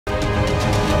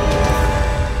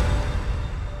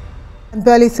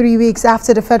Barely 3 weeks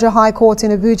after the Federal High Court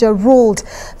in Abuja ruled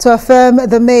to affirm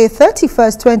the May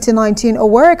 31st, 2019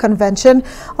 Owerri Convention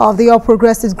of the All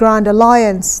Progressives Grand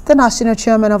Alliance, the national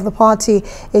chairman of the party,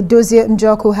 Edozie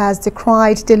Njoku, has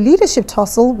decried the leadership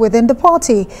tussle within the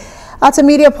party. At a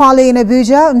media parley in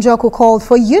Abuja, Njoku called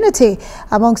for unity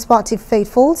amongst party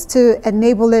faithfuls to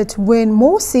enable it to win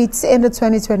more seats in the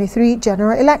 2023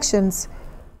 general elections.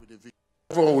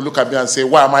 Everyone will look at me and say,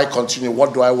 why am I continuing?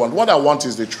 What do I want? What I want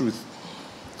is the truth.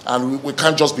 And we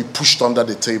can't just be pushed under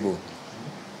the table.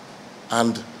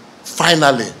 And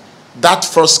finally, that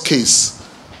first case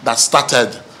that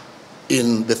started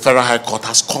in the Federal High Court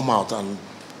has come out and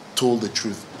told the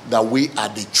truth, that we are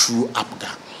the true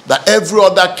APGA. That every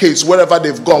other case, wherever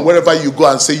they've gone, wherever you go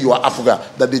and say you are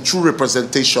APGA, that the true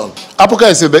representation.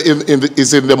 APGA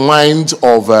is in the mind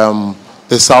of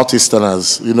the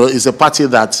Southeasterners. You know, it's a party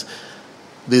that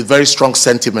there's very strong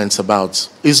sentiments about.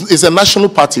 It's a national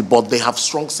party, but they have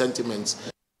strong sentiments.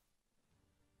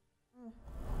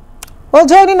 Well,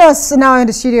 joining us now in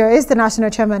the studio is the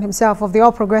national chairman himself of the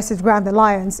All Progressives Grand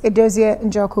Alliance, Edozie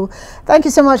Njoku. Thank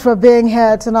you so much for being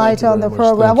here tonight on the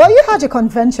program. Well, you had your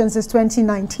convention since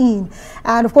 2019,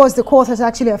 and of course the court has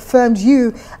actually affirmed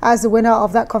you as the winner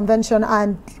of that convention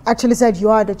and actually said you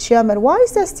are the chairman. Why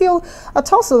is there still a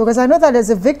tussle? Because I know that there's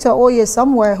a Victor Oye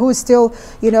somewhere who is still,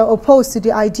 you know, opposed to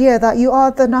the idea that you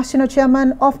are the national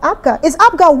chairman of APGA. Is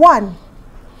APGA one?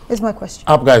 Is my question.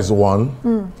 APGA is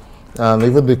one. And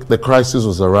even the crisis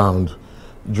was around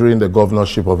during the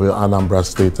governorship of Anambra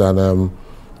State. And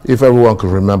if everyone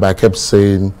could remember, I kept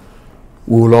saying,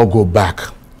 we will all go back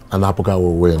and APGA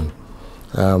will win.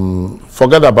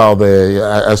 Forget about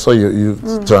I saw you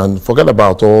turn, forget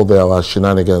about all the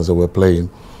shenanigans that we're playing.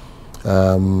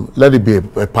 Let it be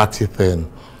a party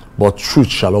thing. But truth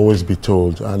shall always be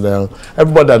told. And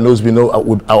everybody that knows me know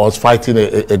I was fighting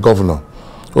a governor.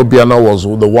 Obiano was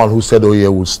the one who said Oye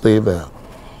would stay there.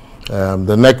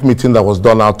 The next meeting that was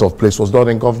done out of place was done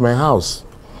in Government House.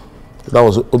 That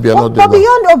was Obiano. But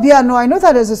beyond Obiano, I know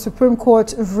that there's a Supreme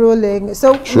Court ruling.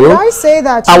 So would I say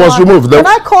that I was removed? Can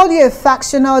I call you a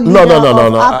factional leader no.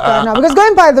 Now? Because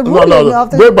going by the ruling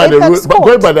of the Apex Court.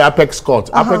 Going by the Apex Court,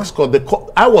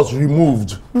 I was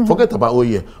removed. Forget about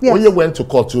Oye. Yes. Oye went to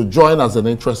court to join as an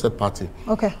interested party.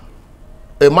 Okay.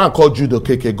 A man called Judo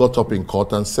KK got up in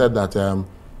court and said that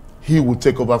he would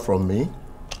take over from me.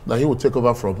 That he would take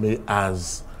over from me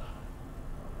as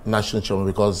national chairman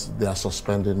because they are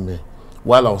suspending me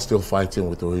while I was still fighting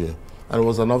with Oye. And it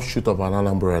was an offshoot of an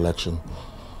Anambra election.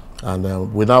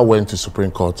 And we now went to Supreme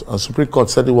Court. And Supreme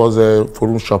Court said it was a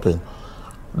forum shopping,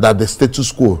 that the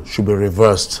status quo should be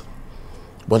reversed.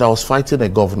 But I was fighting a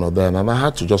governor then, and I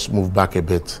had to just move back a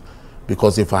bit.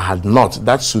 Because if I had not,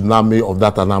 that tsunami of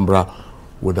that Anambra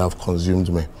would have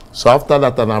consumed me. So after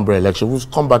that Anambra election,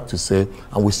 we've come back to say,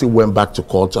 and we still went back to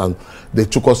court, and they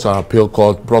took us to our appeal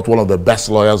court, brought one of the best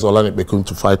lawyers, Olani Bekun,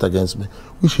 to fight against me,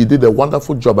 which he did a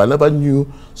wonderful job. I never knew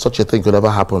such a thing could ever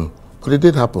happen, but it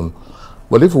did happen.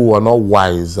 But if we were not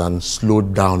wise and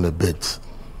slowed down a bit,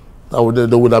 there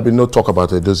would have been no talk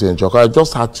about Edozie Njoku. I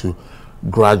just had to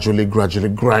gradually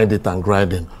grind it and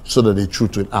grind it so that the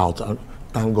truth went out. And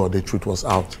thank God the truth was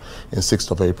out in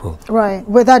 6th of April. Right.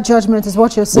 With that judgment is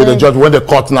what you're saying. With the judgment, when the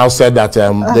court now said that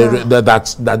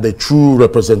that the true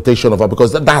representation of her,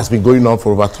 because that has been going on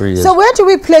for over 3 years. So where do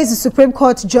we place the Supreme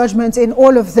Court judgment in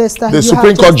all of this? That the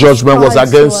Supreme Court judgment was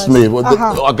against me,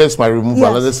 against my removal.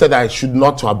 Yes. And they said I should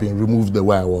not have been removed the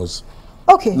way I was.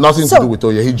 Okay. Nothing to do with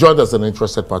Oye. He joined as an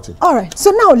interested party. All right.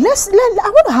 So now I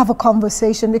want to have a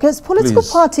conversation because political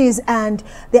parties and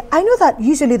I know that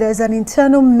usually there's an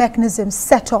internal mechanism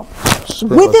set up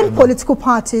within political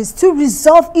parties to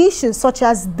resolve issues such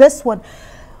as this one.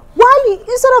 Why,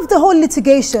 instead of the whole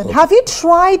litigation, have you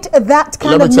tried that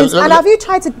kind of means? And have you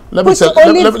tried to push the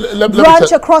olive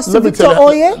branch across to Victor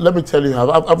Oye? Let me tell you how.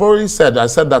 I've already said, I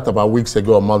said that about weeks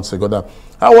ago or months ago, that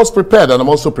I was prepared and I'm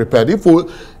also prepared. If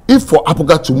for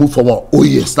APGA to move forward,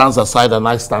 Oye stands aside and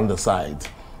I stand aside,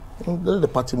 let the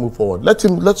party move forward.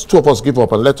 Let's two of us give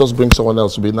up and let us bring someone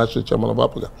else to be national chairman of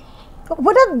APGA.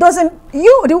 But that doesn't,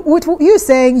 with you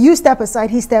saying you step aside,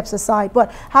 he steps aside, but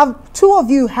have two of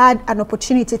you had an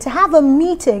opportunity to have a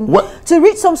meeting to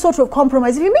reach some sort of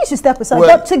compromise? If you mean to step aside,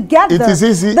 but together,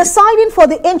 deciding for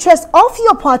the interest of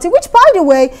your party, which by the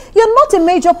way, you're not a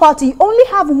major party, you only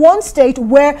have one state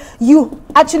where you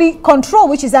actually control,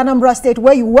 which is Anambra State,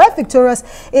 where you were victorious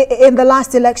in the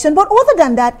last election. But other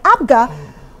than that, APGA,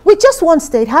 with just one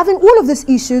state, having all of these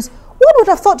issues, one would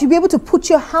have thought you'd be able to put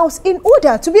your house in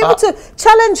order, to be able to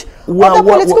challenge other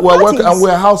political parties. And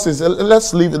where houses,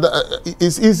 let's leave it.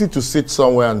 It's easy to sit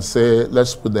somewhere and say,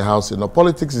 let's put the house in.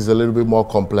 Politics is a little bit more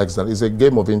complex than it's a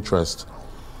game of interest.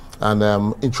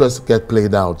 And interests get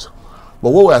played out.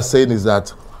 But what we are saying is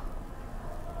that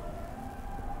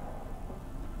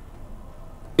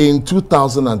in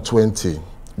 2020,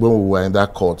 when we were in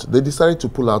that court, they decided to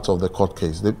pull out of the court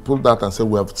case. They pulled out and said,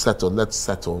 we have settled, let's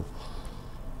settle.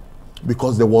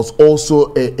 Because there was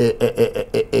also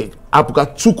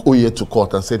APGA took Oye to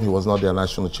court and said he was not their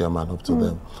national chairman up to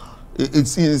them.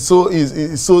 It's so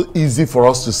easy for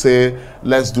us to say,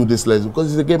 let's do this,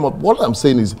 because it's a game of, what I'm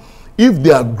saying is, if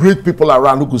there are great people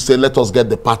around who could say, let us get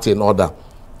the party in order,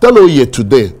 tell Oye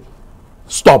today,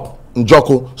 stop.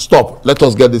 Njoku, stop. Let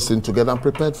us get this thing together and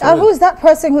prepared for it. And who's that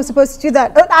person who's supposed to do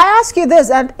that? I ask you this,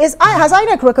 and has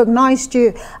INEC recognized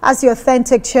you as the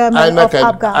authentic chairman of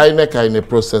APGA? INEC are in a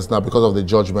process now because of the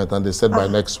judgment, and they said by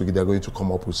next week they're going to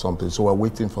come up with something. So we're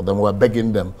waiting for them. We're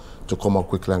begging them to come up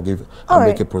quickly and give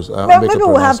make a maybe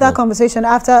we'll have that conversation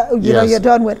after you're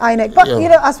done with INEC. But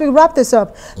as we wrap this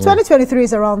up, 2023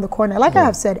 is around the corner. Like I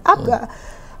have said, APGA,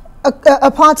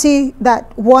 a party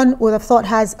that one would have thought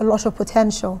has a lot of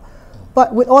potential.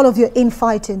 But with all of your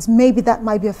infightings, maybe that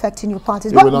might be affecting your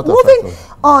parties. But moving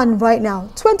on right now,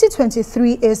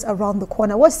 2023 is around the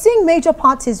corner. We're seeing major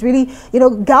parties really,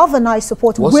 galvanize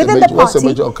support within the party. What's a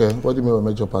major, okay, what do you mean by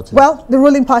major party? Well, the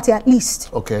ruling party at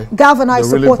least. Okay. Galvanize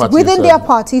support within their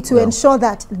party to ensure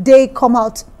that they come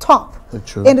out top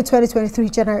in the 2023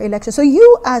 general election. So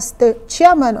you, as the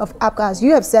chairman of APGA, as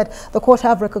you have said, the court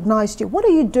have recognized you. What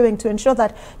are you doing to ensure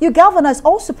that you galvanize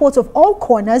all support of all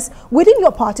corners within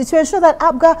your party to ensure that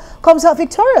APGA comes out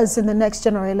victorious in the next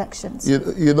general elections?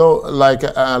 You know, like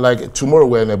tomorrow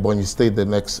we're in Ebonyi State,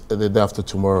 the day after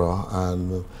tomorrow,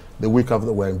 and the week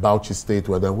after we're in Bauchi State,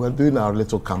 where we're doing our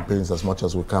little campaigns as much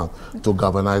as we can to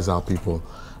galvanize our people.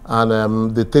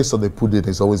 And the taste of the pudding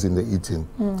is always in the eating.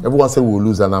 Everyone said we will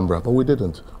lose Anambra, but we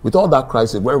didn't. With all that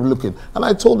crisis, we're looking. And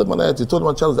I told them, and I told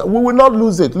my channels that we will not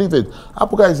lose it, leave it.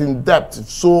 APGA is in depth,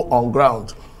 it's so on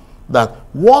ground, that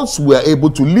once we are able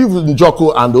to leave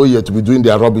Njoku and Oye to be doing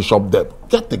their rubbish up there,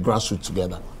 get the grassroots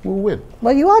together, we'll win.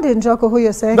 Well, you are the Njoku who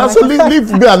you're saying. That's like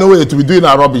leave me and Oye to be doing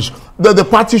our rubbish. The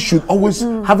party should always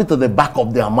have it at the back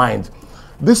of their mind.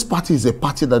 This party is a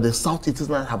party that the Southeasters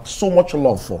have so much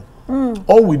love for.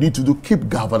 All we need to do, keep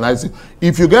galvanizing.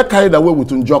 If you get carried away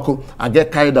with Njoku and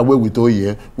get carried away with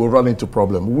Oye, we'll run into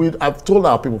problems. I've told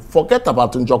our people, forget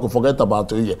about Njoku, forget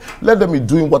about Oye. Let them be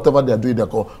doing whatever they're doing,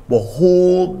 but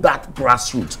hold that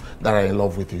grassroots that are in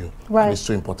love with you. Right. It's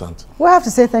so important. We have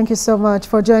to say thank you so much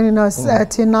for joining us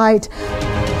tonight.